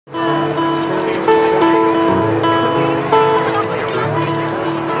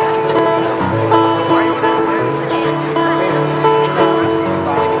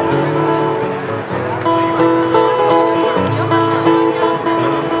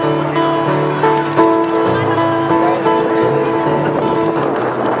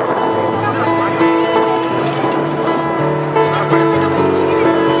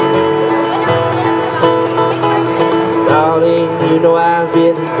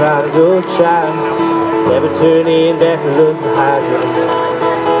trying to go child, never turning back to look behind me.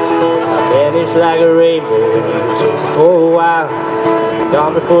 I vanished like a rainbow and you were chasing for a while,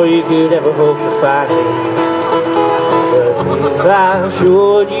 gone before you could ever hope to find me. But if I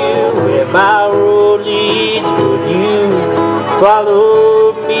showed you where my road leads, would you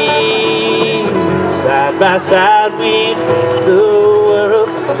follow me? Side by side we face the world,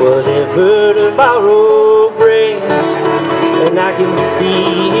 whatever tomorrow brings. And I can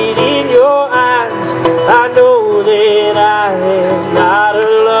see it in your eyes, I know that I am not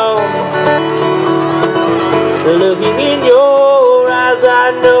alone. Looking in your eyes,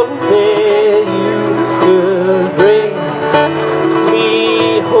 I know that you could bring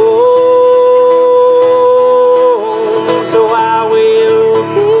me home. So I will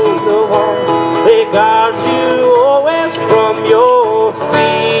be the one that guards you always from your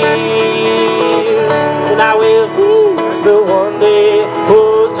fears. And I will be the one that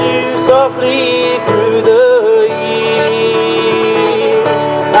holds you softly through the years.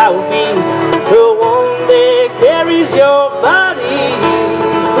 I will be the one that carries your body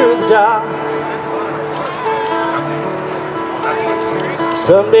through the dark.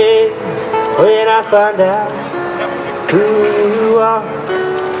 Someday when I find out who you are,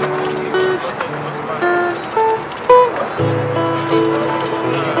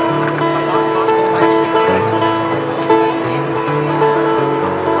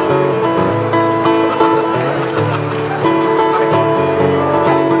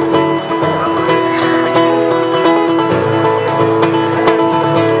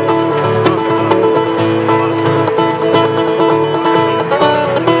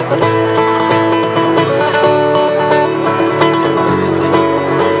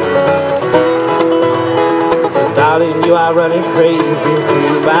 darling, you are running crazy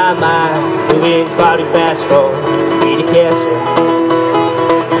through my mind, moving far too fast for me to catch you.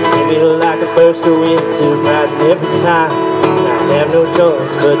 You feel like a burst of wind, surprising every time. And I have no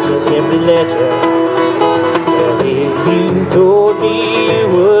choice but to simply let you. And if you told me you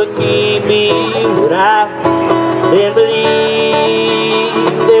would keep me, would I then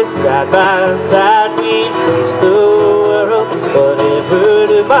believe that side by side we face the world, whatever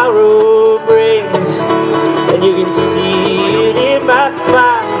tomorrow brings? And you can see it in my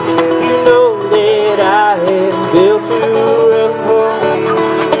smile, you know that I am built to run.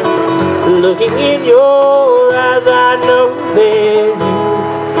 Looking in your eyes, I know that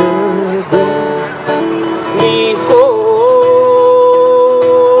you could bring me home.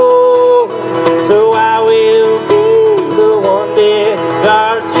 So I will be the one that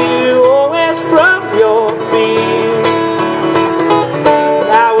guards you always from your fears.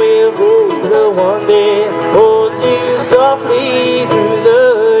 I will be the one that holds you softly through the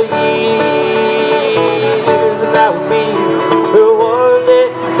years. And I will be the one that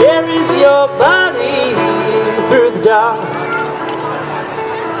carries your body through the dark.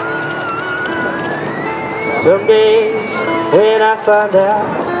 Someday when I find out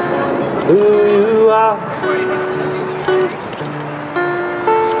who you are,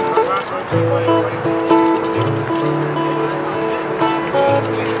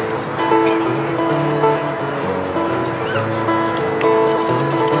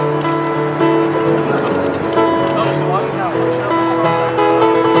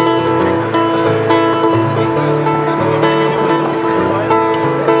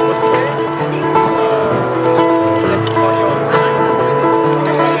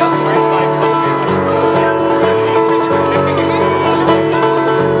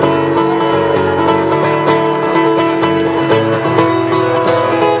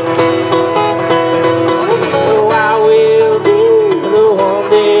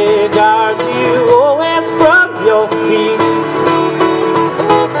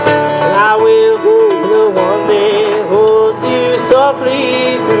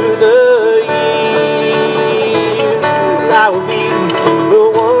 softly through the years. I will be the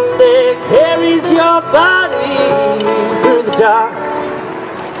one that carries your body through the dark.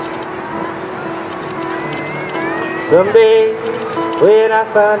 Someday when I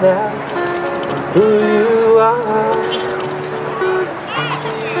find out who you are,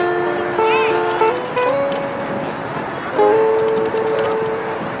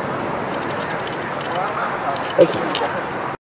 thank you.